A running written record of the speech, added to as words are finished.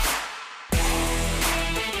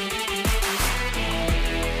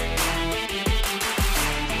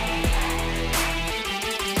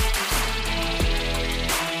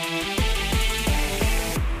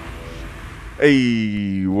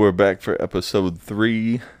Hey, we're back for episode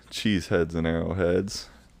 3, Cheeseheads and Arrowheads.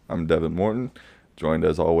 I'm Devin Morton, joined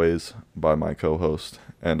as always by my co-host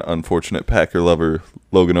and unfortunate Packer lover,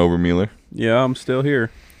 Logan Overmueller. Yeah, I'm still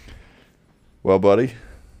here. Well, buddy,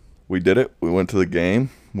 we did it. We went to the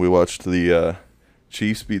game. We watched the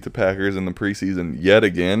Chiefs beat the Packers in the preseason yet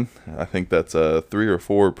again. I think that's 3 or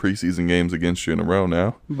 4 preseason games against you in a row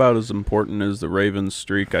now. About as important as the Ravens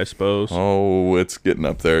streak, I suppose. Oh, it's getting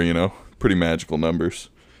up there, you know. Pretty magical numbers.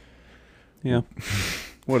 Yeah,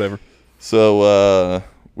 whatever. So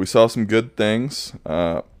we saw some good things.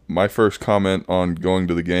 My first comment on going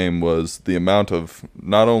to the game was the amount of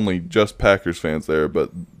not only just Packers fans there,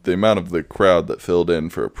 but the amount of the crowd that filled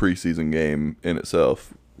in for a preseason game in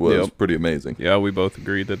itself was pretty amazing. Yeah, we both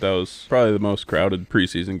agreed that was probably the most crowded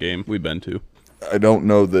preseason game we've been to. I don't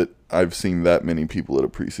know that I've seen that many people at a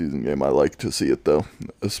preseason game. I like to see it, though,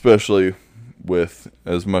 especially with,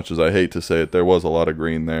 as much as I hate to say it, there was a lot of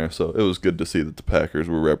green there, so it was good to see that the Packers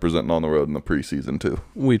were representing on the road in the preseason, too.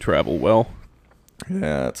 We travel well.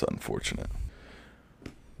 Yeah, it's unfortunate.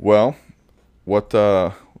 Well, what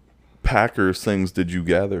Packers things did you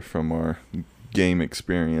gather from our game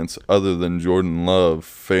experience other than Jordan Love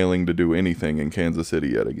failing to do anything in Kansas City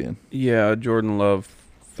yet again? Yeah, Jordan Love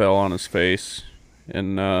fell on his face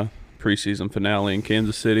in preseason finale in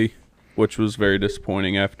Kansas City, which was very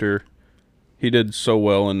disappointing after he did so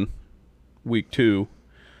well in week 2.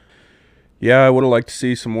 Yeah, I would have liked to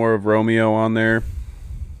see some more of Romeo on there.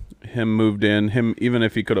 Him moved in. Even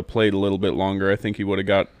if he could have played a little bit longer, I think he would have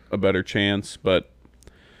got a better chance, but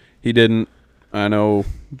he didn't. I know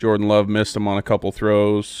Jordan Love missed him on a couple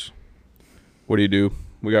throws. What do you do?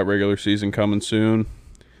 We got regular season coming soon.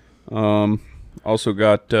 Also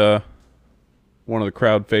got one of the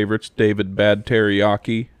crowd favorites, David Bad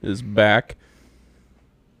Teriyaki, is back.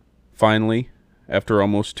 Finally, after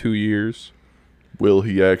almost 2 years. Will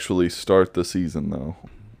he actually start the season, though?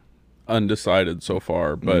 Undecided so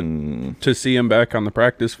far, but to see him back on the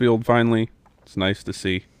practice field finally, it's nice to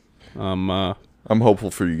see. I'm hopeful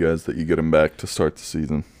for you guys that you get him back to start the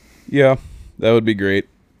season. Yeah, that would be great.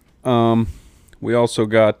 We also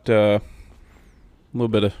got a little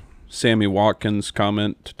bit of Sammy Watkins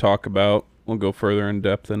comment to talk about. We'll go further in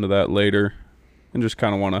depth into that later, and just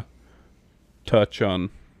kind of want to touch on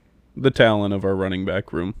the talent of our running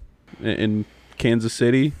back room in Kansas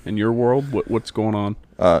City. In your world, what's going on?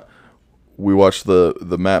 We watched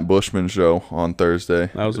the Matt Bushman show on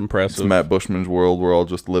Thursday. That was impressive. It's Matt Bushman's world. We're all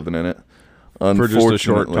just living in it. For just a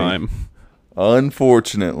short time.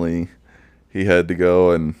 Unfortunately, he had to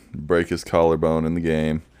go and break his collarbone in the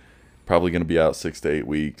game. Probably going to be out 6 to 8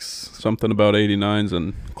 weeks. Something about 89s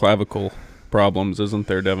and clavicle problems, isn't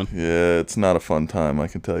there, Devin? Yeah, it's not a fun time, I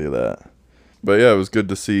can tell you that. But yeah, it was good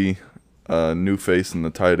to see a new face in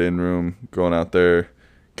the tight end room, going out there,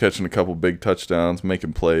 catching a couple big touchdowns,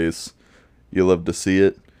 making plays. You love to see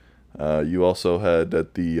it. You also had,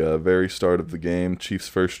 at the very start of the game, Chiefs'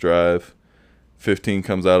 first drive, 15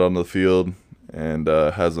 comes out onto the field and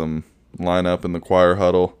has them line up in the choir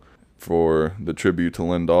huddle for the tribute to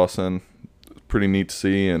Lynn Dawson. Pretty neat to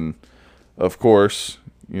see. And, of course,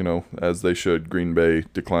 you know, as they should, Green Bay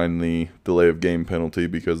declined the delay of game penalty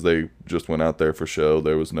because they just went out there for show.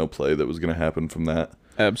 There was no play that was going to happen from that.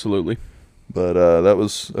 Absolutely. But that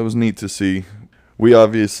was neat to see. We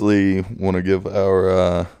obviously want to give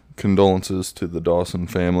our condolences to the Dawson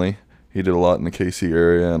family. He did a lot in the KC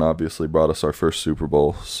area and obviously brought us our first Super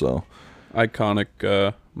Bowl. So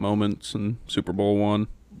iconic moments in Super Bowl I.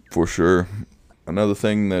 For sure. Another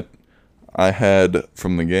thing that I had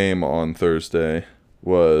from the game on Thursday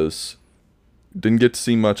was, didn't get to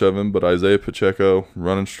see much of him, but Isaiah Pacheco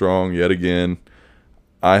running strong yet again.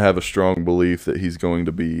 I have a strong belief that he's going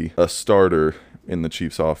to be a starter in the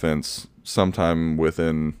Chiefs offense sometime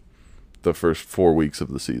within the first 4 weeks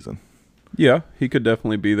of the season. Yeah, he could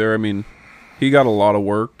definitely be there. I mean, he got a lot of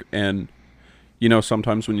work, and, you know,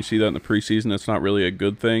 sometimes when you see that in the preseason, it's not really a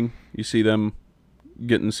good thing. You see them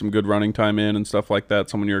getting some good running time in and stuff like that,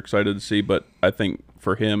 someone you're excited to see, but I think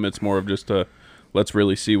for him it's more of just a let's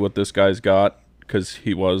really see what this guy's got, because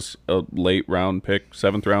he was a late round pick,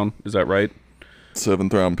 7th round, is that right?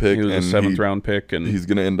 7th round pick. He was a 7th round pick, and he's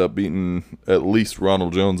going to end up beating at least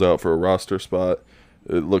Ronald Jones out for a roster spot.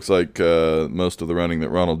 It looks like most of the running that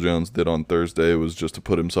Ronald Jones did on Thursday was just to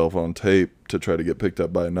put himself on tape to try to get picked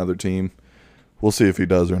up by another team. We'll see if he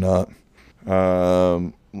does or not.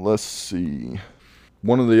 Let's see.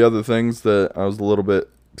 One of the other things that I was a little bit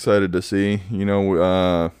excited to see, you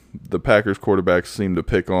know, the Packers quarterbacks seemed to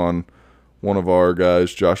pick on one of our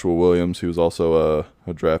guys, Joshua Williams, who was also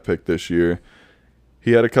a draft pick this year.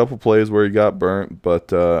 He had a couple plays where he got burnt,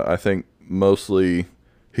 but I think mostly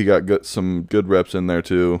he got some good reps in there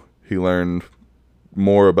too. He learned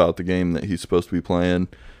more about the game that he's supposed to be playing.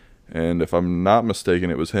 And if I'm not mistaken,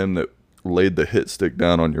 it was him that laid the hit stick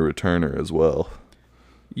down on your returner as well.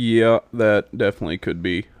 Yeah, that definitely could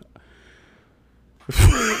be.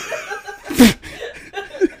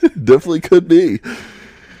 Definitely could be.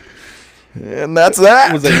 And that's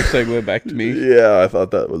that. Was that your segue back to me? Yeah, I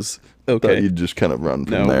thought that was... Okay. Thought you'd just kind of run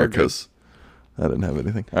from there because I didn't have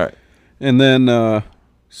anything. All right. And then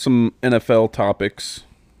some NFL topics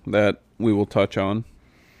that we will touch on.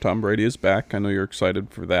 Tom Brady is back. I know you're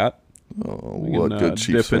excited for that. Oh, what good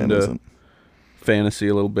Chiefs fan isn't? Fantasy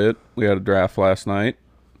a little bit. We had a draft last night.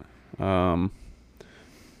 Shaq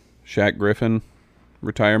Griffin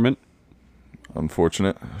retirement.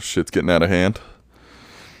 Unfortunate. Shit's getting out of hand.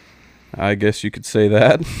 I guess you could say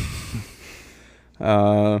that.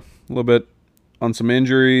 A little bit on some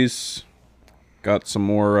injuries. Got some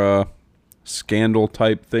more scandal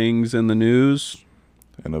type things in the news.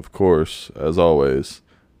 And of course, as always,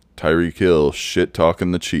 Tyreek Hill shit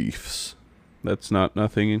talking the Chiefs. That's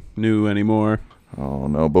nothing new anymore. Oh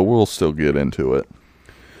no, but we'll still get into it.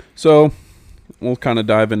 So we'll kind of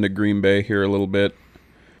dive into Green Bay here a little bit.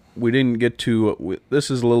 We didn't get to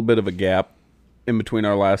this is a little bit of a gap in between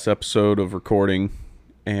our last episode of recording,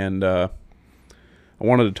 and I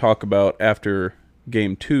wanted to talk about after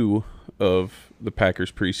Game 2 of the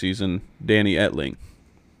Packers preseason, Danny Etling.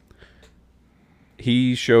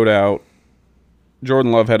 He showed out.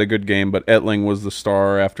 Jordan Love had a good game, but Etling was the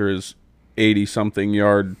star after his 80-something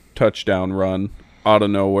yard touchdown run out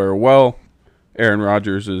of nowhere. Well, Aaron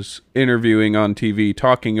Rodgers is interviewing on TV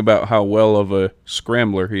talking about how well of a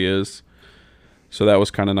scrambler he is. So that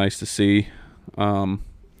was kind of nice to see.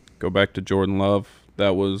 Go back to Jordan Love.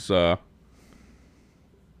 That was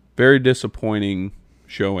very disappointing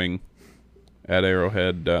showing at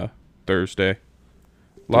Arrowhead Thursday.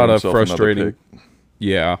 A lot of frustrating.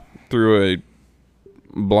 Yeah, threw a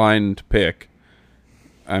blind pick.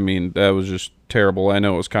 I mean, that was just terrible. I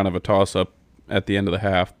know it was kind of a toss-up at the end of the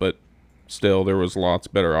half, but still, there was lots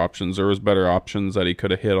better options. There was better options that he could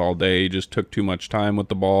have hit all day. He just took too much time with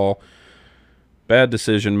the ball. Bad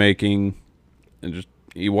decision-making. And just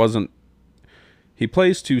he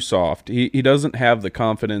plays too soft. He doesn't have the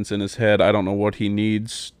confidence in his head. I don't know what he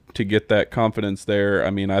needs to get that confidence there. I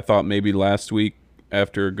mean, I thought maybe last week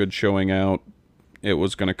after a good showing out, it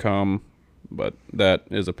was going to come, but that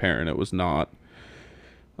is apparent it was not.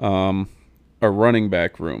 A running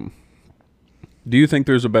back room. Do you think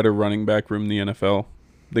there's a better running back room in the NFL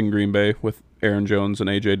than Green Bay with Aaron Jones and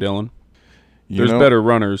A.J. Dillon? There's better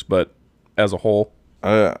runners, but as a whole?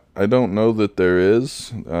 I don't know that there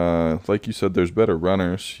is. Like you said, there's better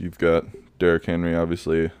runners. You've got Derrick Henry,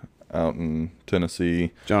 obviously, out in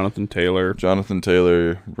Tennessee. Jonathan Taylor,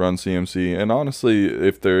 run CMC. And honestly,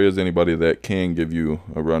 if there is anybody that can give you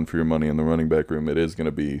a run for your money in the running back room, it is going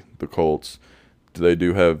to be the Colts. They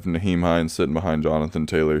do have Naheem Hines sitting behind Jonathan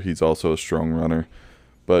Taylor. He's also a strong runner.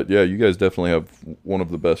 But, yeah, you guys definitely have one of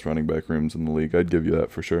the best running back rooms in the league. I'd give you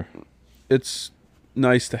that for sure. It's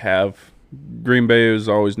nice to have. Green Bay is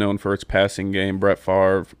always known for its passing game. Brett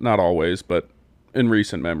Favre, not always, but in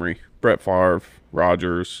recent memory. Brett Favre,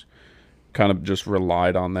 Rodgers, kind of just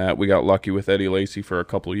relied on that. We got lucky with Eddie Lacy for a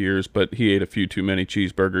couple of years, but he ate a few too many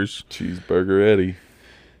cheeseburgers. Cheeseburger Eddie.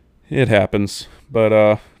 It happens.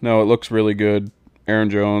 But, no, it looks really good.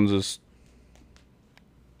 Aaron Jones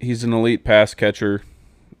he's an elite pass catcher.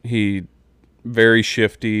 He very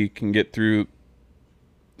shifty, can get through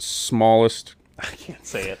smallest. I can't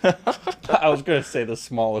say it. I was going to say the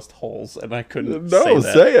smallest holes, and I couldn't say that. No,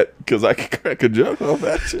 say it, because I could crack a joke off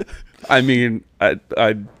that shit. I mean,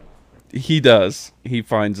 he does. He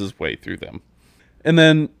finds his way through them. And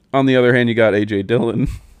then, on the other hand, you got A.J. Dillon,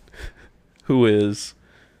 who is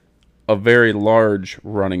a very large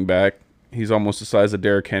running back. He's almost the size of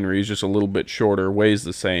Derrick Henry. He's just a little bit shorter, weighs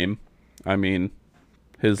the same. I mean,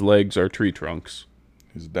 his legs are tree trunks.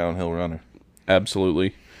 He's a downhill runner.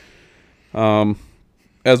 Absolutely.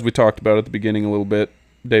 As we talked about at the beginning a little bit,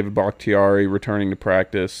 David Bakhtiari returning to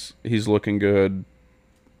practice. He's looking good.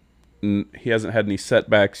 He hasn't had any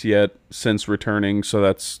setbacks yet since returning, so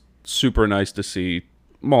that's super nice to see.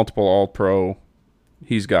 Multiple All-Pro.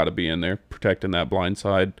 He's got to be in there protecting that blind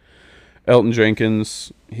side. Elton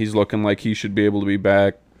Jenkins, he's looking like he should be able to be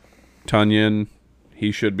back. Tunyon,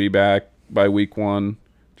 he should be back by week 1.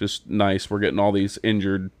 Just nice. We're getting all these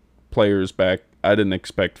injured players back. I didn't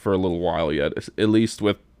expect for a little while yet, at least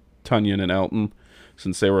with Tunyon and Elton,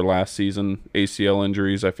 since they were last season ACL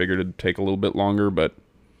injuries. I figured it'd take a little bit longer, but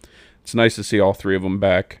it's nice to see all three of them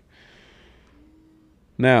back.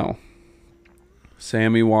 Now,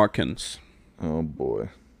 Sammy Watkins. Oh, boy.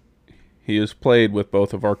 He has played with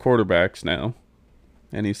both of our quarterbacks now.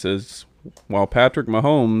 And he says, while Patrick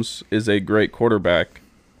Mahomes is a great quarterback,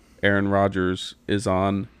 Aaron Rodgers is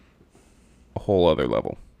on a whole other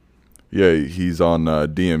level. Yeah, he's on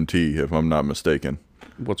DMT, if I'm not mistaken.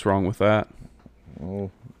 What's wrong with that?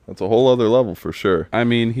 Well, that's a whole other level for sure. I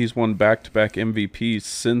mean, he's won back-to-back MVPs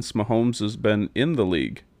since Mahomes has been in the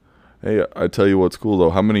league. Hey, I tell you what's cool, though.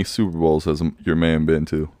 How many Super Bowls has your man been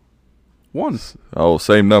to? One. Oh,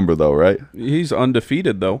 same number, though, right? He's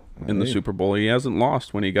undefeated, though, in the Super Bowl. He hasn't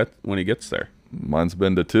lost when he gets there. Mine's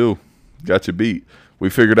been to 2. Got you beat. We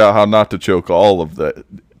figured out how not to choke all of the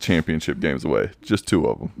championship games away. Just 2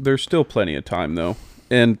 of them. There's still plenty of time, though.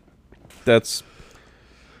 And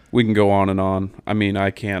we can go on and on. I mean, I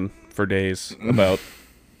can for days about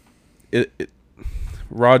it.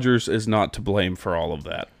 Rodgers is not to blame for all of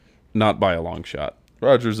that. Not by a long shot.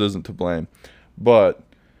 Rodgers isn't to blame. But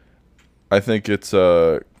I think it's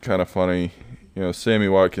kind of funny. You know, Sammy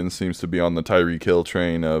Watkins seems to be on the Tyreek Hill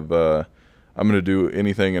train of I'm going to do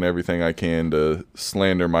anything and everything I can to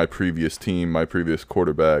slander my previous team, my previous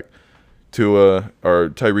quarterback.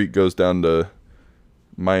 Tyreek goes down to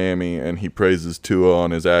Miami and he praises Tua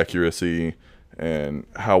on his accuracy and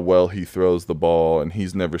how well he throws the ball, and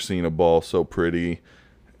he's never seen a ball so pretty.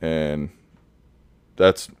 And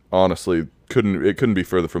that's honestly couldn't be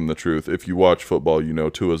further from the truth. If you watch football, you know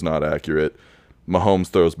Tua's not accurate. Mahomes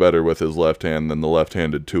throws better with his left hand than the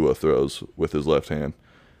left-handed Tua throws with his left hand.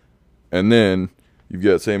 And then you've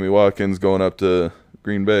got Sammy Watkins going up to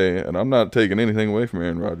Green Bay, and I'm not taking anything away from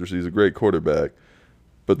Aaron Rodgers. He's a great quarterback.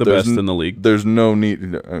 But the best in the league. There's no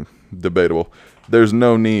need debatable. There's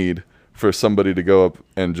no need for somebody to go up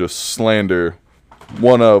and just slander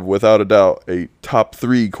one of, without a doubt, a top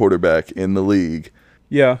 3 quarterback in the league.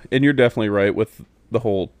 Yeah, and you're definitely right with the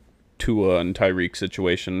whole Tua and Tyreek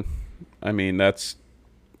situation. I mean, I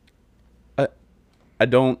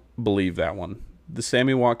don't believe that one. The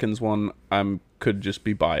Sammy Watkins one, could just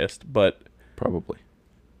be biased, but probably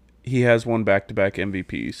he has won back-to-back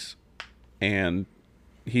MVPs, and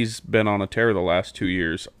he's been on a tear the last 2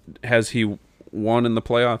 years. Has he won in the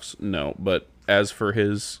playoffs? No, but as for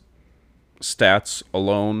his stats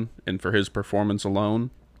alone and for his performance alone,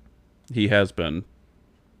 he has been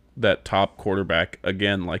that top quarterback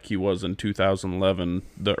again, like he was in 2011,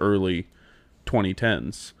 the early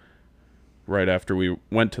 2010s, right after we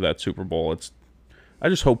went to that Super Bowl. I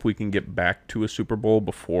just hope we can get back to a Super Bowl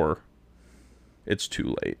before it's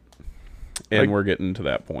too late, and we're getting to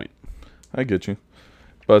that point. I get you,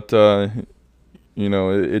 but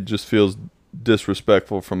it just feels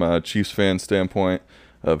disrespectful from a Chiefs fan standpoint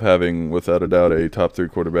of having, without a doubt, a top 3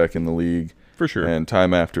 quarterback in the league. For sure. And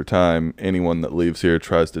time after time, anyone that leaves here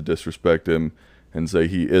tries to disrespect him and say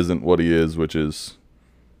he isn't what he is, which is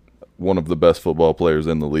one of the best football players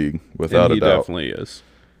in the league, without a doubt. He definitely is.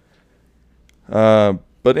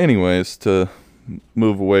 But anyways, to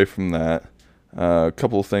move away from that, a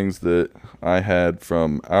couple of things that I had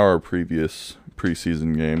from our previous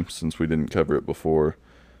preseason game, since we didn't cover it before,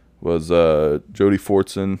 was Jody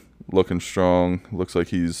Fortson looking strong. Looks like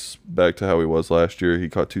he's back to how he was last year. He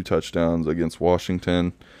caught 2 touchdowns against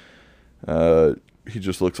Washington. He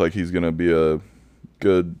just looks like he's going to be a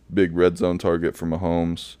good big red zone target for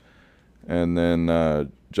Mahomes. And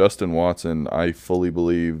then Justin Watson, I fully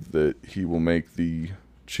believe that he will make the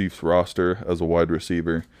Chiefs roster as a wide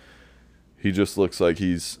receiver. He just looks like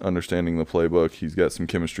he's understanding the playbook. He's got some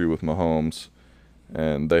chemistry with Mahomes.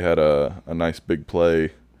 And they had a nice big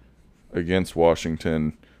play against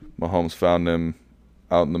Washington. Mahomes found him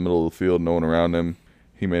out in the middle of the field, no one around him.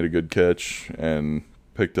 He made a good catch and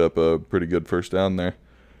picked up a pretty good first down there.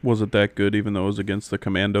 Was it that good, even though it was against the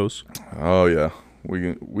Commandos? Oh, yeah.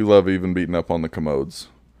 We love even beating up on the Commodes.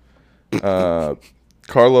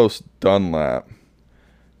 Carlos Dunlap.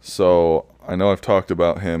 So I know I've talked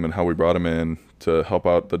about him and how we brought him in to help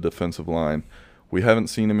out the defensive line. We haven't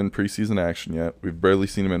seen him in preseason action yet. We've barely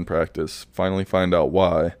seen him in practice. Finally find out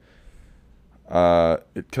why.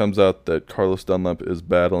 It comes out that Carlos Dunlap is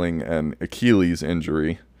battling an Achilles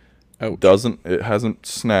injury. Ouch. It hasn't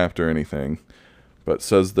snapped or anything, but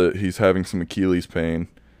says that he's having some Achilles pain.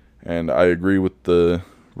 And I agree with the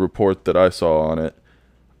report that I saw on it.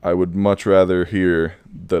 I would much rather hear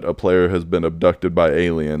that a player has been abducted by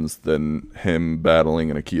aliens than him battling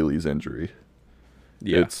an Achilles injury.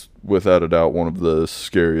 Yeah. It's without a doubt one of the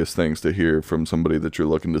scariest things to hear from somebody that you're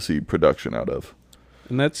looking to see production out of.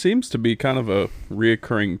 And that seems to be kind of a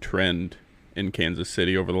reoccurring trend in Kansas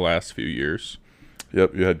City over the last few years.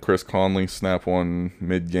 Yep, you had Chris Conley snap one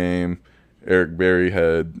mid-game. Eric Berry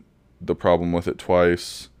had the problem with it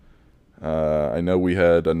twice. I know we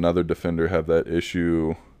had another defender have that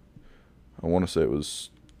issue. I want to say it was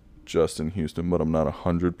Justin Houston, but I'm not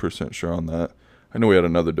 100% sure on that. I know we had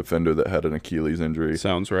another defender that had an Achilles injury.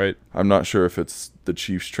 Sounds right. I'm not sure if it's the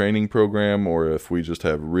Chiefs training program or if we just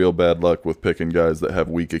have real bad luck with picking guys that have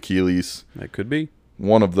weak Achilles. That could be.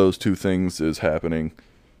 One of those two things is happening.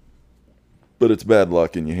 But it's bad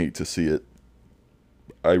luck and you hate to see it.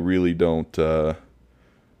 I really don't.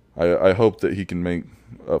 I hope that he can make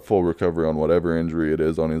a full recovery on whatever injury it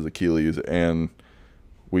is on his Achilles, and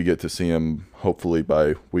we get to see him hopefully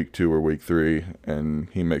by week 2 or week 3, and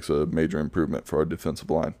he makes a major improvement for our defensive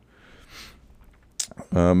line.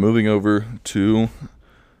 Moving over to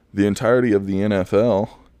the entirety of the NFL,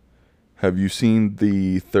 have you seen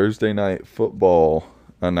the Thursday Night Football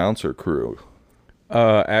announcer crew?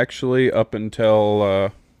 Actually, up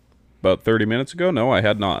until about 30 minutes ago, no, I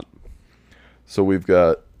had not. So we've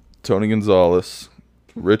got Tony Gonzalez,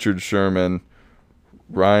 Richard Sherman,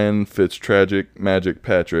 Ryan Fitztragic Magic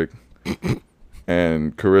Patrick,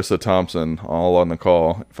 and Carissa Thompson all on the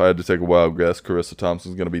call. If I had to take a wild guess, Carissa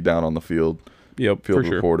Thompson's going to be down on the field. Yep, Field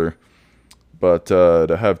for reporter. Sure. But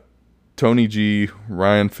to have Tony G,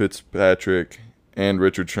 Ryan Fitzpatrick, and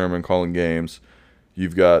Richard Sherman calling games,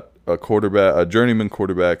 you've got a journeyman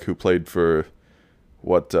quarterback who played for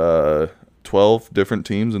 12 different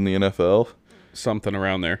teams in the NFL. Something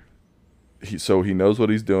around there. So he knows what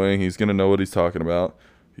he's doing. He's going to know what he's talking about.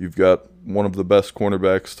 You've got one of the best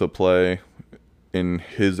cornerbacks to play in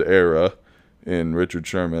his era in Richard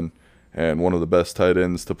Sherman, and one of the best tight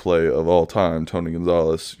ends to play of all time, Tony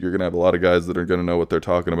Gonzalez. You're going to have a lot of guys that are going to know what they're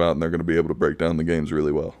talking about, and they're going to be able to break down the games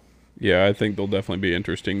really well. Yeah, I think they'll definitely be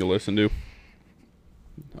interesting to listen to.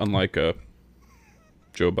 Unlike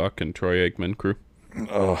Joe Buck and Troy Aikman crew.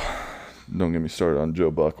 Oh, don't get me started on Joe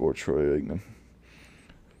Buck or Troy Aikman.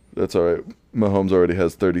 That's all right. Mahomes already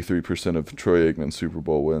has 33% of Troy Aikman's Super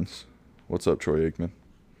Bowl wins. What's up, Troy Aikman?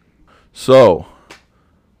 So,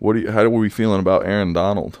 how are we feeling about Aaron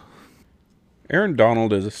Donald? Aaron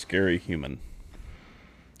Donald is a scary human.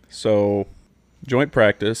 So, joint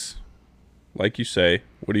practice, like you say,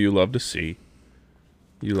 what do you love to see?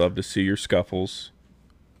 You love to see your scuffles.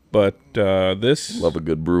 But this... Love a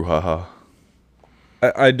good brouhaha.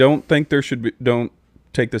 I don't think there should be... Don't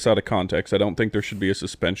take this out of context. I don't think there should be a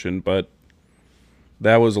suspension, but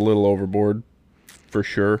that was a little overboard for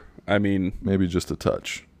sure. I mean... Maybe just a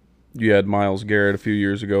touch. You had Myles Garrett a few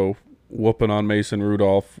years ago whooping on Mason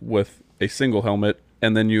Rudolph with a single helmet,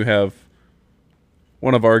 and then you have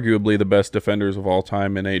one of arguably the best defenders of all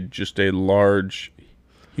time in just a large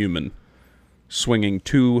human swinging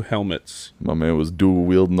 2 helmets. My man was dual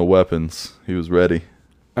wielding the weapons. He was ready.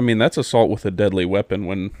 I mean, that's assault with a deadly weapon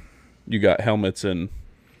when you got helmets in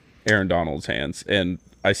Aaron Donald's hands. And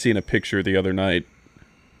I seen a picture the other night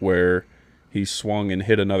where he swung and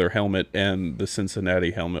hit another helmet, and the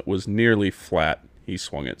Cincinnati helmet was nearly flat. He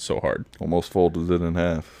swung it so hard. Almost folded it in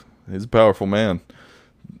half. He's a powerful man.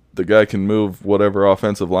 The guy can move whatever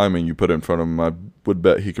offensive lineman you put in front of him. I would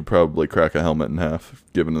bet he could probably crack a helmet in half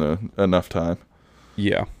if given enough time.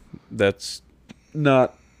 Yeah, that's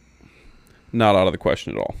not out of the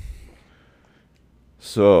question at all.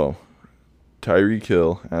 So, Tyreek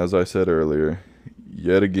Hill, as I said earlier,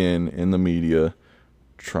 yet again in the media,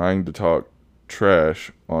 trying to talk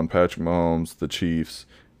trash on Patrick Mahomes, the Chiefs,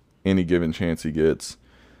 any given chance he gets.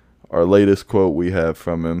 Our latest quote we have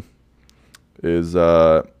from him is,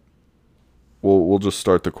 we'll just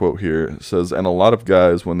start the quote here. It says, "And a lot of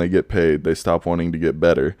guys, when they get paid, they stop wanting to get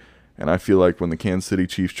better. And I feel like when the Kansas City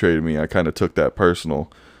Chiefs traded me, I kind of took that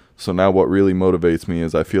personal. So now what really motivates me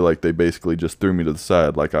is I feel like they basically just threw me to the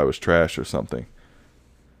side like I was trash or something."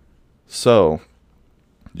 So,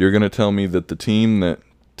 you're going to tell me that the team that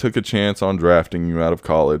took a chance on drafting you out of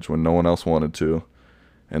college when no one else wanted to,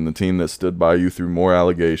 and the team that stood by you through more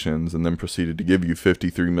allegations and then proceeded to give you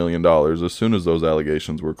 $53 million as soon as those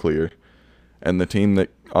allegations were clear, and the team that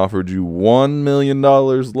offered you $1 million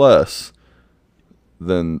less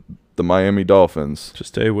than the Miami Dolphins, to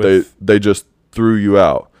stay with, they just threw you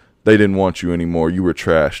out. They didn't want you anymore. You were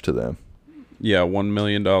trash to them. Yeah, $1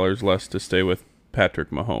 million less to stay with Patrick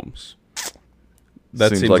Mahomes.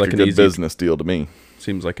 That seems like a good business deal to me.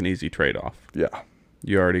 Seems like an easy trade-off. Yeah.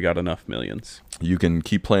 You already got enough millions. You can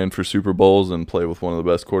keep playing for Super Bowls and play with one of the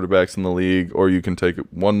best quarterbacks in the league, or you can take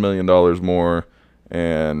 $1 million more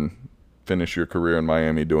and finish your career in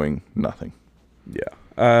Miami doing nothing.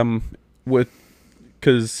 Yeah.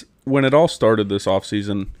 Because when it all started this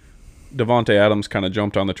offseason, Devontae Adams kind of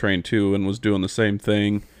jumped on the train too and was doing the same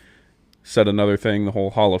thing. Said another thing, the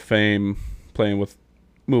whole Hall of Fame,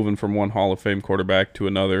 moving from one Hall of Fame quarterback to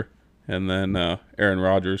another, And then Aaron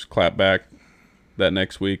Rodgers clapped back that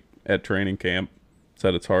next week at training camp.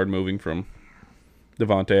 Said it's hard moving from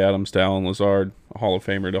Devontae Adams to Allen Lazard, a Hall of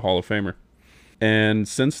Famer to Hall of Famer. And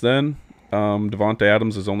since then, Devontae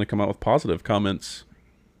Adams has only come out with positive comments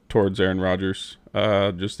towards Aaron Rodgers.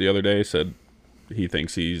 Just the other day said he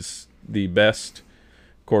thinks he's the best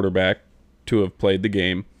quarterback to have played the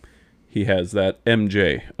game. He has that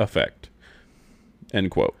MJ effect.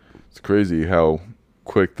 End quote. It's crazy how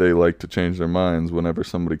quick they like to change their minds whenever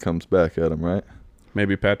somebody comes back at them, right?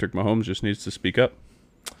 Maybe Patrick Mahomes just needs to speak up.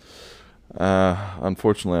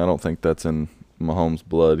 Unfortunately, I don't think that's in Mahomes'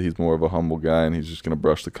 blood. He's more of a humble guy, and he's just going to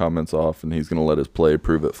brush the comments off, and he's going to let his play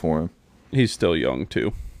prove it for him. He's still young,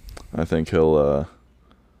 too. I think he'll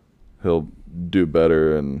do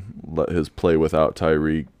better and let his play without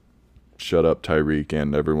Tyreek shut up Tyreek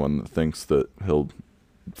and everyone that thinks that he'll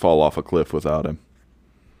fall off a cliff without him.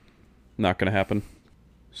 Not going to happen.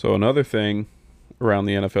 So another thing around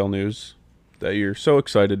the NFL news that you're so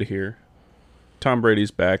excited to hear, Tom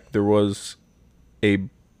Brady's back. There was a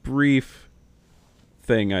brief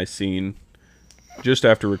thing I seen just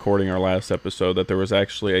after recording our last episode that there was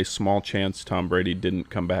actually a small chance Tom Brady didn't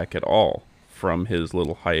come back at all from his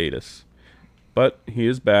little hiatus. But he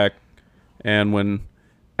is back, and when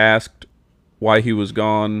asked why he was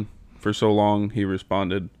gone for so long, he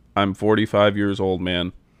responded, "I'm 45 years old,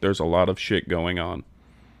 man. There's a lot of shit going on."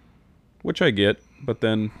 Which I get, but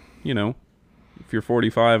then, if you're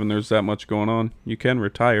 45 and there's that much going on, you can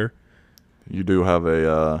retire. You do have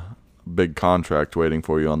a big contract waiting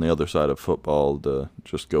for you on the other side of football to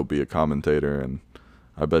just go be a commentator, and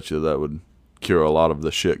I bet you that would cure a lot of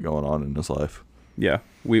the shit going on in his life. Yeah,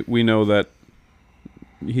 we know that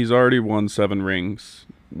he's already won 7 rings.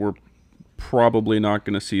 We're probably not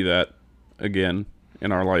going to see that again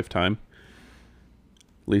in our lifetime.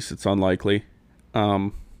 At least it's unlikely.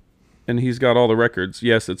 And he's got all the records.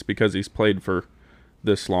 Yes, it's because he's played for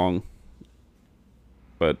this long.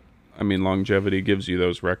 But, longevity gives you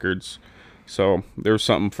those records. So there's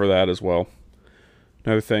something for that as well.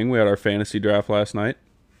 Another thing, we had our fantasy draft last night.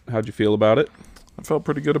 How'd you feel about it? I felt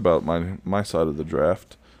pretty good about my side of the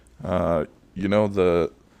draft. The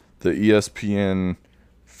ESPN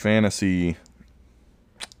fantasy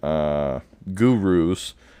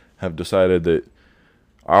gurus have decided that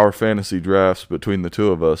our fantasy drafts between the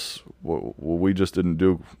two of us, we just didn't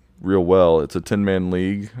do real well. It's a 10-man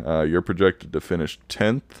league. You're projected to finish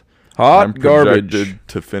 10th. I'm projected garbage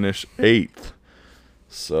to finish 8th.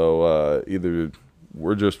 So either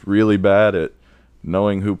we're just really bad at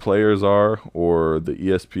knowing who players are, or the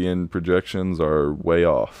ESPN projections are way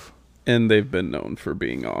off. And they've been known for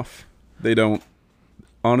being off. They don't...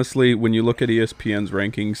 Honestly, when you look at ESPN's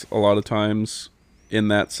rankings, a lot of times, in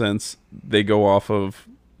that sense, they go off of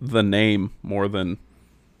the name more than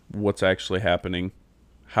what's actually happening,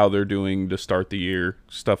 how they're doing to start the year,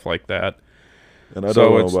 stuff like that. And I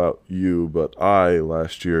don't know about you, but I,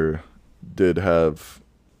 last year, did have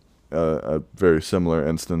a very similar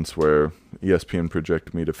instance where ESPN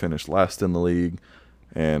projected me to finish last in the league,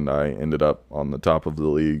 and I ended up on the top of the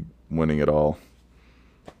league, winning it all.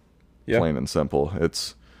 Yeah. Plain and simple.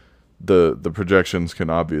 It's the projections can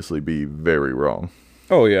obviously be very wrong.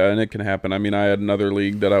 Oh, yeah, and it can happen. I had another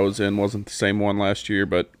league that I was in, wasn't the same one last year,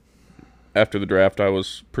 but after the draft I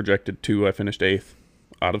was projected 2. I finished 8th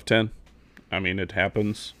out of 10. It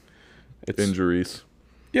happens. It's injuries.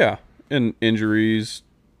 Yeah, and injuries.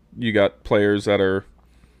 You got players that are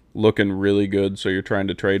looking really good, so you're trying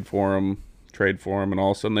to trade for them, and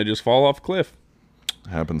all of a sudden they just fall off a cliff.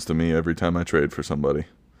 Happens to me every time I trade for somebody.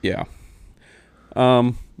 Yeah.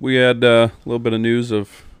 We had a little bit of news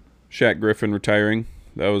of Shaq Griffin retiring.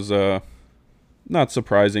 That was not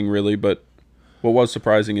surprising, really, but what was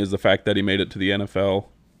surprising is the fact that he made it to the NFL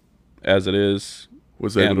as it is.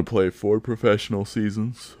 Was able to play 4 professional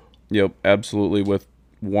seasons. Yep, absolutely, with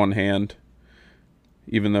one hand.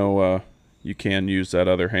 Even though you can use that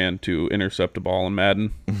other hand to intercept a ball in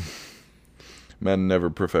Madden. Madden never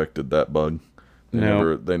perfected that bug. They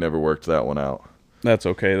never worked that one out. That's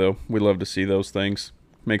okay, though. We love to see those things.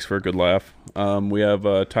 Makes for a good laugh. We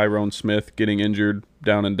have Tyrone Smith getting injured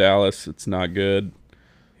down in Dallas. It's not good.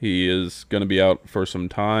 He is going to be out for some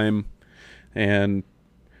time. And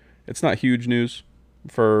it's not huge news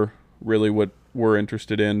for really what we're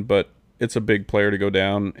interested in, but it's a big player to go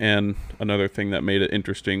down. And another thing that made it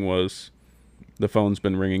interesting was the phone's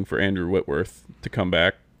been ringing for Andrew Whitworth to come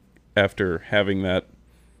back after having that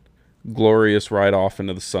glorious ride off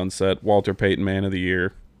into the sunset. Walter Payton Man of the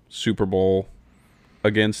Year, Super Bowl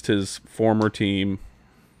against his former team.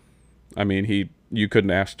 You couldn't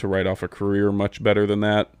ask to write off a career much better than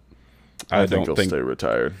that. I think he'll stay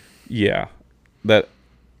retired. Yeah, that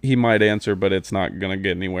he might answer, but it's not going to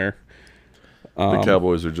get anywhere. The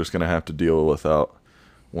Cowboys are just going to have to deal without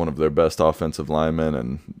one of their best offensive linemen,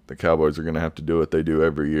 and the Cowboys are going to have to do what they do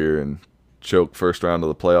every year and choke first round of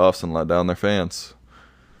the playoffs and let down their fans.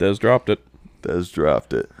 Dez dropped it. Dez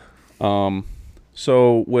dropped it.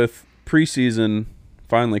 So with preseason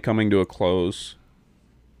finally coming to a close,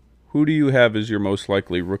 who do you have as your most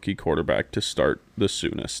likely rookie quarterback to start the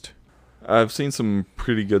soonest? I've seen some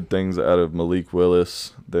pretty good things out of Malik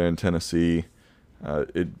Willis there in Tennessee.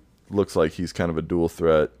 It looks like he's kind of a dual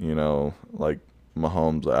threat, like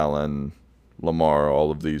Mahomes, Allen, Lamar,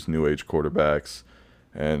 all of these new age quarterbacks.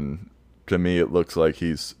 And to me, it looks like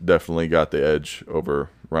he's definitely got the edge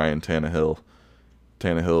over Ryan Tannehill.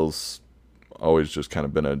 Tannehill's always just kind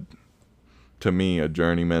of been, to me, a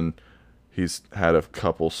journeyman. He's had a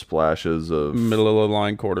couple splashes of middle of the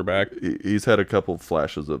line quarterback. He's had a couple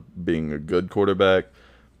flashes of being a good quarterback,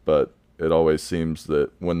 but it always seems that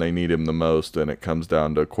when they need him the most and it comes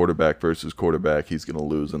down to quarterback versus quarterback, he's going to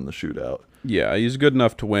lose in the shootout. Yeah, he's good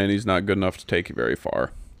enough to win. He's not good enough to take you very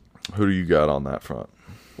far. Who do you got on that front?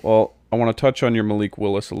 Well, I want to touch on your Malik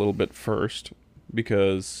Willis a little bit first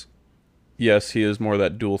because, yes, he is more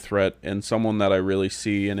that dual threat, and someone that I really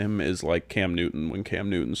see in him is like Cam Newton. When Cam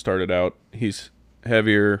Newton started out, he's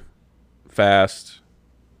heavier, fast,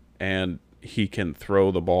 and he can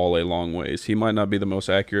throw the ball a long ways. He might not be the most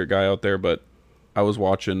accurate guy out there, but I was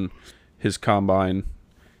watching his combine,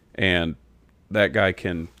 and that guy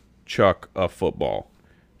can chuck a football.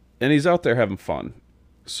 And he's out there having fun.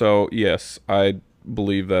 So, yes, I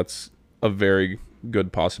believe that's a very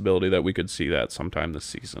good possibility that we could see that sometime this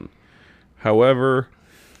season. However,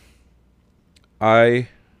 I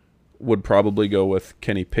would probably go with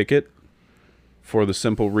Kenny Pickett for the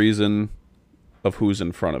simple reason of who's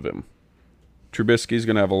in front of him. Trubisky's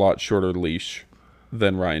going to have a lot shorter leash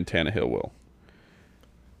than Ryan Tannehill will.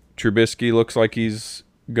 Trubisky looks like he's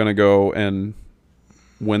going to go and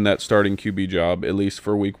win that starting QB job, at least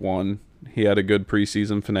for week 1. He had a good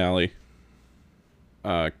preseason finale.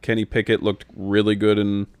 Kenny Pickett looked really good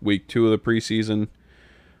in week 2 of the preseason.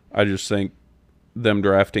 I just think them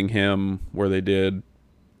drafting him where they did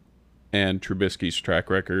and Trubisky's track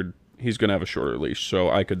record, he's going to have a shorter leash. So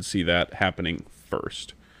I could see that happening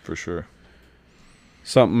first. For sure.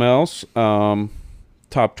 Something else,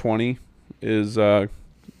 top 20 is going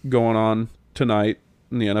on tonight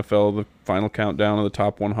in the NFL, the final countdown of the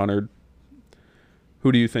top 100.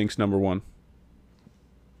 Who do you think's number 1?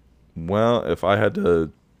 Well, if I had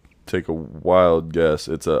to take a wild guess,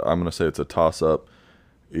 I'm going to say it's a toss-up.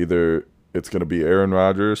 Either it's going to be Aaron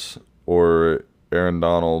Rodgers or Aaron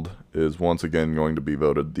Donald is once again going to be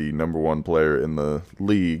voted the number 1 player in the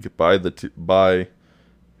league by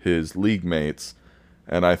his league mates.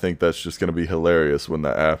 And I think that's just going to be hilarious when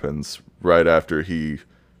that happens right after he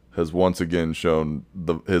has once again shown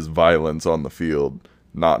his violence on the field,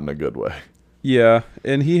 not in a good way. Yeah,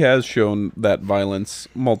 and he has shown that violence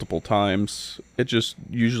multiple times. It just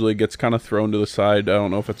usually gets kind of thrown to the side. I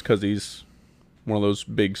don't know if it's because he's one of those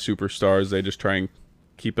big superstars. They just try and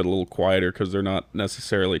keep it a little quieter because they're not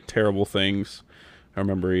necessarily terrible things. I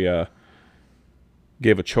remember he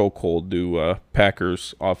gave a chokehold to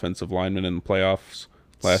Packers offensive lineman in the playoffs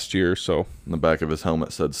last year. So in the back of his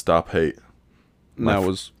helmet said "Stop hate."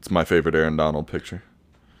 It's my favorite Aaron Donald picture.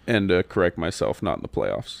 And to correct myself, not in the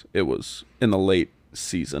playoffs. It was in the late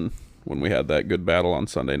season when we had that good battle on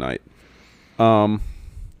Sunday night.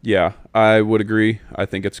 Yeah, I would agree. I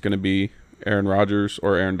think it's going to be Aaron Rodgers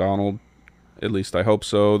or Aaron Donald. At least I hope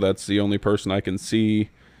so. That's the only person I can see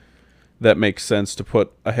that makes sense to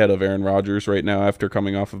put ahead of Aaron Rodgers right now after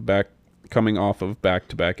coming off of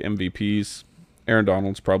back-to-back MVPs. Aaron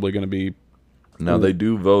Donald's probably going to be... Now, they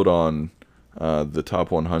do vote on the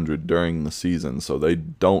top 100 during the season, so they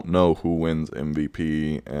don't know who wins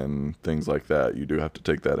MVP and things like that. You do have to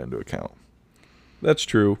take that into account. That's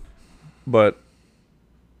true, but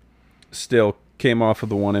still came off of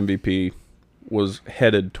the one MVP, was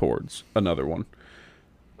headed towards another one.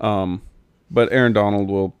 But Aaron Donald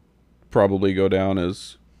will probably go down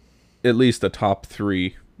as at least a top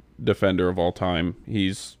 3 defender of all time.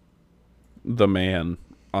 He's the man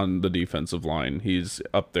on the defensive line. He's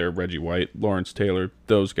up there, Reggie White, Lawrence Taylor,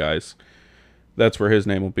 those guys. That's where his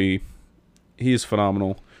name will be. He's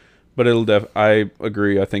phenomenal. But I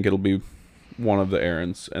agree, I think it'll be one of the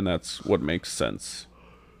Aarons, and that's what makes sense.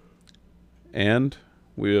 And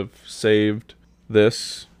we have saved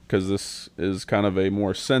this, because this is kind of a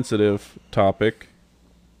more sensitive topic,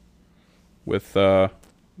 with Matt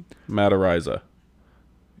Araiza.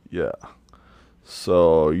 Yeah.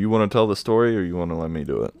 So, you want to tell the story or you want to let me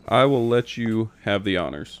do it? I will let you have the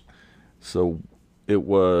honors. So it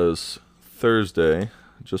was Thursday,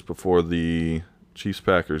 just before the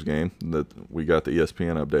Chiefs-Packers game, that we got the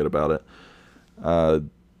ESPN update about it.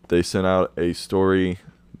 They sent out a story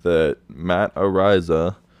that Matt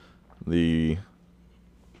Ariza, the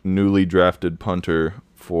newly drafted punter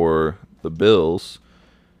for the Bills,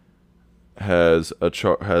 has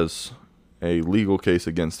a legal case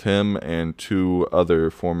against him and 2 other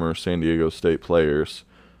former San Diego State players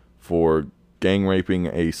for gang raping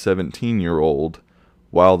a 17-year-old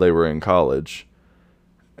while they were in college.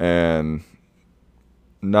 And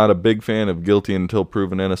not a big fan of guilty until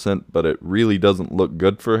proven innocent, but it really doesn't look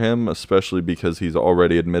good for him, especially because he's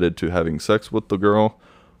already admitted to having sex with the girl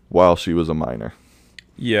while she was a minor.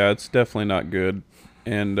 Yeah, it's definitely not good.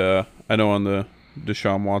 And I know on the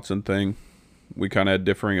Deshaun Watson thing, we kind of had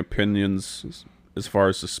differing opinions as far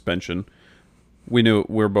as suspension. We knew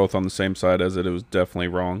we were both on the same side as it was definitely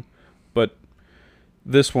wrong. But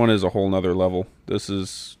this one is a whole nother level. This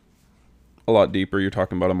is a lot deeper. You're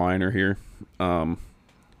talking about a minor here.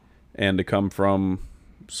 And to come from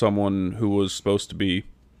someone who was supposed to be,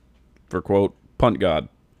 for quote, punt god.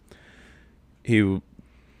 He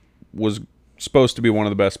was supposed to be one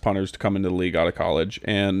of the best punters to come into the league out of college,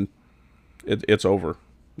 and it's over.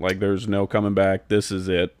 Like, there's no coming back. This is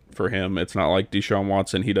it for him. It's not like Deshaun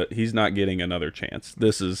Watson. He's not getting another chance.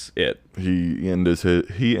 This is it. He ended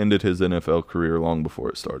his NFL career long before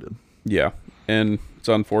it started. Yeah, and it's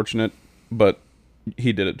unfortunate, but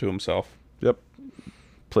he did it to himself. Yep.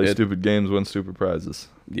 Play stupid games, win stupid prizes.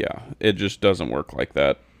 Yeah, it just doesn't work like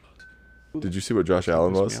that. Did you see what Josh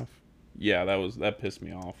Allen was? Yeah, that pissed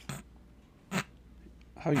me off.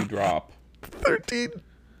 How you drop? 13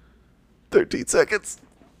 seconds.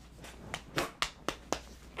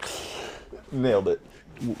 Nailed it.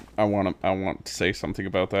 I want to say something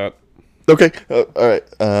about that. Okay. All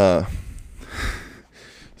right.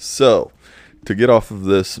 So, to get off of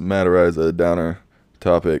this Matt Ariza downer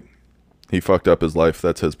topic, he fucked up his life.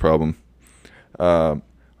 That's his problem.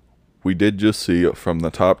 We did just see from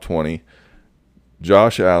the top 20,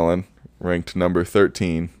 Josh Allen ranked number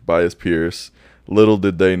 13 by his peers. Little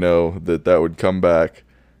did they know that would come back,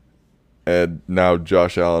 and now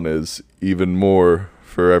Josh Allen is even more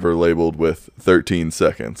forever labeled with 13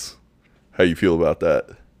 seconds. How you feel about that?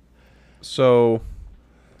 So,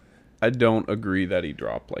 I don't agree that he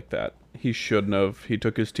dropped like that. He shouldn't have. He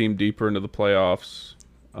took his team deeper into the playoffs.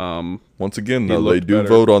 Once again, though, they do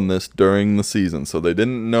vote on this during the season, so they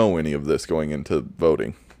didn't know any of this going into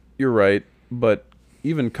voting. You're right, but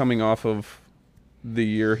even coming off of the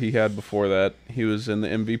year he had before that, he was in the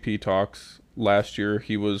MVP talks. Last year,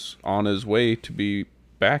 he was on his way to be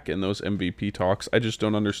back in those MVP talks. I just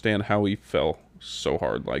don't understand how he fell so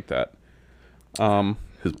hard like that.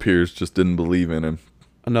 His peers just didn't believe in him.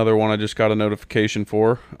 Another one I just got a notification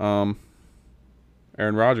for, Aaron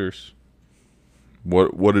Rodgers.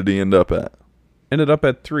 What did he end up at? Ended up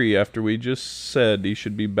at 3 after we just said he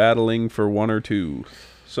should be battling for 1 or 2.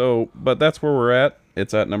 So, but that's where we're at.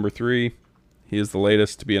 It's at number 3. He is the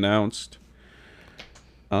latest to be announced.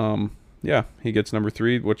 Yeah, he gets number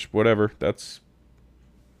 3, which, whatever.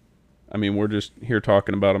 We're just here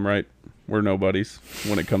talking about him, right? We're nobodies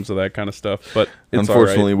when it comes to that kind of stuff. But it's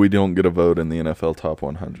unfortunately, all right. We don't get a vote in the NFL Top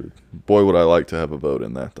 100. Boy, would I like to have a vote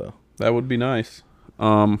in that, though. That would be nice.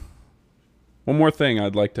 One more thing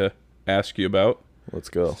I'd like to ask you about. Let's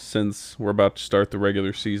go. Since we're about to start the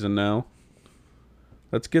regular season now,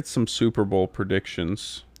 let's get some Super Bowl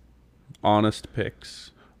predictions. Honest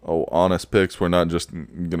picks. Oh, honest picks. We're not just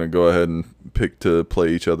going to go ahead and pick to play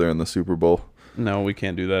each other in the Super Bowl. No, we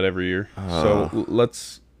can't do that every year. So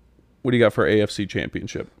let's... What do you got for AFC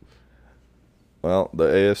Championship? Well, the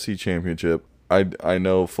AFC Championship, I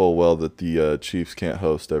know full well that the Chiefs can't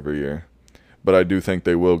host every year. But I do think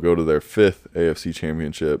they will go to their 5th AFC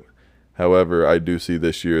Championship. However, I do see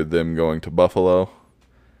this year them going to Buffalo.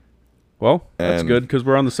 Well, that's good because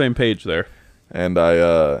we're on the same page there. And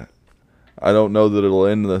I don't know that it'll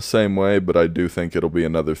end the same way, but I do think it'll be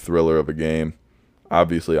another thriller of a game.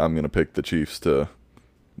 Obviously, I'm going to pick the Chiefs to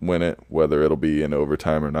win it, whether it'll be in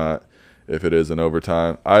overtime or not. If it is in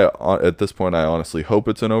overtime, at this point, I honestly hope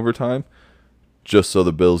it's in overtime, just so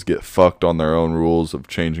the Bills get fucked on their own rules of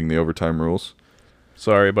changing the overtime rules.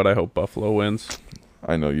 Sorry, but I hope Buffalo wins.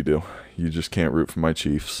 I know you do. You just can't root for my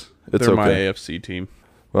Chiefs. It's They're okay. my AFC team.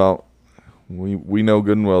 Well, we know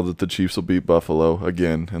good and well that the Chiefs will beat Buffalo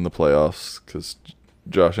again in the playoffs because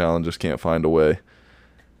Josh Allen just can't find a way.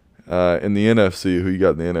 In the NFC, who you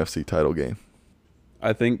got in the NFC title game?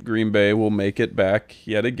 I think Green Bay will make it back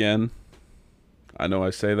yet again. I know I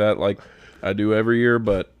say that like I do every year,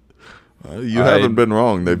 but You haven't been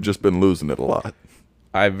wrong. They've just been losing it a lot.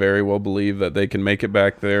 I very well believe that they can make it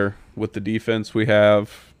back there with the defense we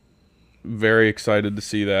have. Very excited to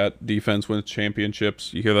see that. Defense wins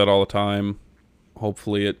championships. You hear that all the time.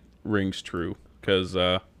 Hopefully it rings true because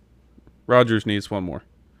Rodgers needs one more.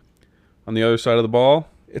 On the other side of the ball,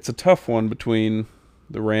 it's a tough one between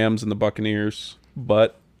the Rams and the Buccaneers,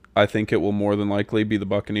 but I think it will more than likely be the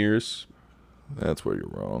Buccaneers. That's where you're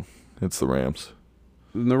wrong. It's the Rams.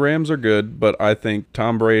 And the Rams are good, but I think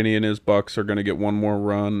Tom Brady and his Bucs are going to get one more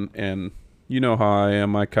run, and you know how I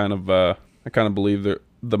am. I kind of believe that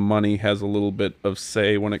the money has a little bit of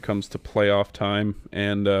say when it comes to playoff time,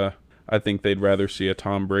 and I think they'd rather see a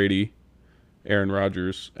Tom Brady, Aaron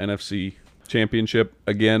Rodgers NFC championship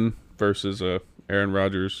again versus a Aaron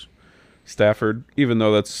Rodgers Stafford, even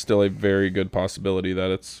though that's still a very good possibility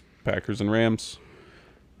that it's Packers and Rams.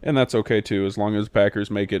 And that's okay too, as long as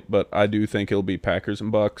Packers make it. But I do think it'll be Packers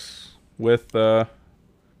and Bucs with,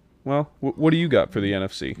 what do you got for the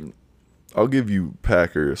NFC? I'll give you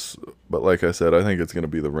Packers, but like I said, I think it's going to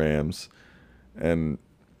be the Rams. And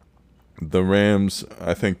the Rams,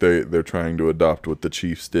 I think they're trying to adopt what the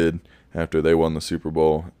Chiefs did after they won the Super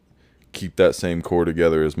Bowl. Keep that same core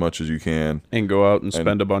together as much as you can. And go out and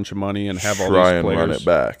spend a bunch of money and have all these try players. And run it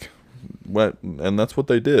back. And that's what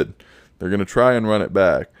they did. They're going to try and run it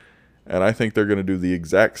back. And I think they're going to do the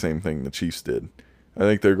exact same thing the Chiefs did. I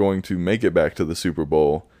think they're going to make it back to the Super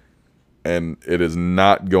Bowl, and it is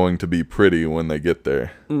not going to be pretty when they get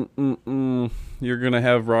there. You're going to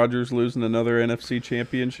have Rodgers losing another NFC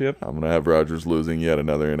championship? I'm going to have Rodgers losing yet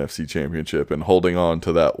another NFC championship and holding on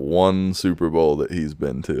to that one Super Bowl that he's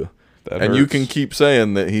been to. And you can keep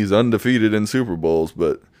saying that he's undefeated in Super Bowls,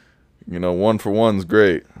 but, 1 for 1's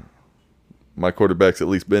great. My quarterback's at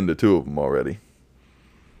least been to 2 of them already.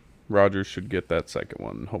 Rodgers should get that second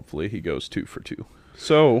one. Hopefully he goes 2 for 2.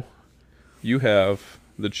 So, you have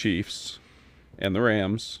the Chiefs and the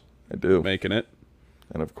Rams. I do. Making it.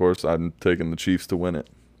 And, of course, I'm taking the Chiefs to win it.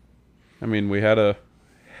 I mean, we had a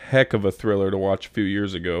heck of a thriller to watch a few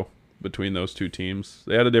years ago between those two teams.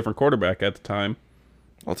 They had a different quarterback at the time.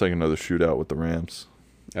 I'll take another shootout with the Rams.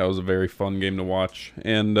 That was a very fun game to watch.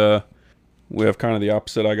 And we have kind of the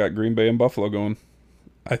opposite. I got Green Bay and Buffalo going.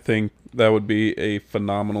 I think that would be a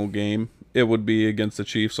phenomenal game. It would be against the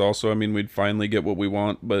Chiefs also. I mean, we'd finally get what we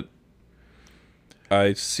want, but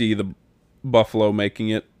I see the Buffalo making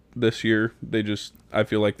it this year. I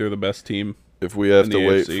feel like they're the best team. If we have to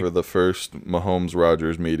wait AFC. for the first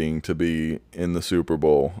Mahomes-Rodgers meeting to be in the Super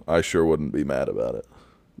Bowl, I sure wouldn't be mad about it.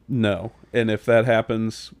 No. And if that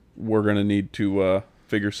happens, we're going to need to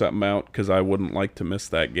figure something out because I wouldn't like to miss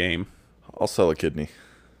that game. I'll sell a kidney.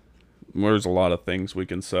 There's a lot of things we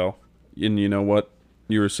can sell. And you know what?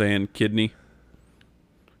 You were saying kidney.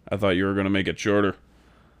 I thought you were going to make it shorter.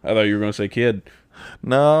 I thought you were going to say kid.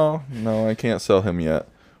 No, I can't sell him yet.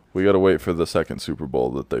 We got to wait for the second Super Bowl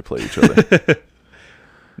that they play each other.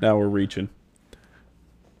 Now we're reaching.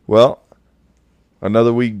 Well,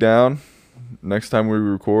 another week down. Next time we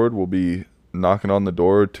record, we'll be knocking on the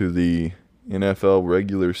door to the NFL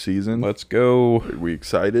regular season. Let's go. Are we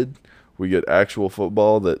excited? We get actual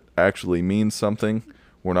football that actually means something.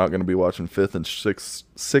 We're not going to be watching 5th and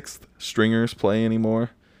 6th stringers play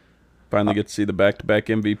anymore. Finally get to see the back-to-back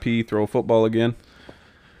MVP throw a football again.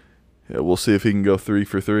 Yeah, we'll see if he can go 3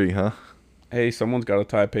 for 3, huh? Hey, someone's got to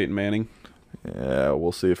tie Peyton Manning. Yeah,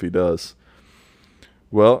 we'll see if he does.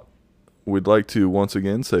 Well, we'd like to once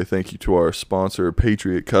again say thank you to our sponsor,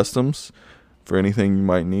 Patriot Customs. For anything you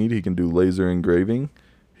might need, he can do laser engraving.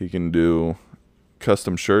 He can do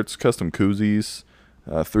custom shirts, custom koozies,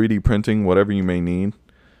 3D printing, whatever you may need.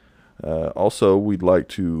 Also, we'd like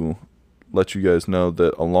to let you guys know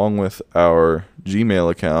that along with our Gmail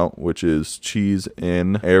account, which is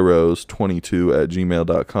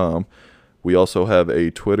cheeseandarrows22@gmail.com, we also have a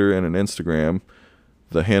Twitter and an Instagram.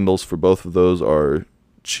 The handles for both of those are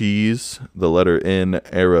cheese, the letter N,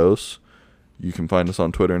 arrows. You can find us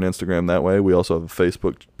on Twitter and Instagram that way. We also have a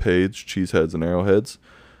Facebook page, Cheeseheads and Arrowheads.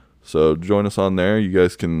 So join us on there. You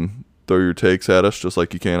guys can throw your takes at us just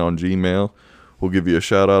like you can on Gmail. We'll give you a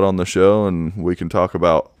shout out on the show, and we can talk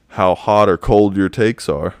about how hot or cold your takes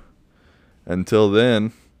are. Until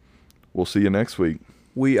then, we'll see you next week.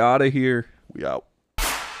 We out of here. We out.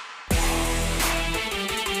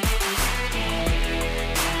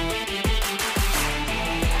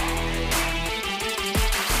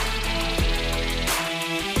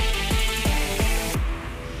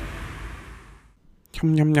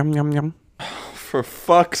 Yum, yum, yum, yum, yum. For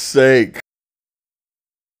fuck's sake.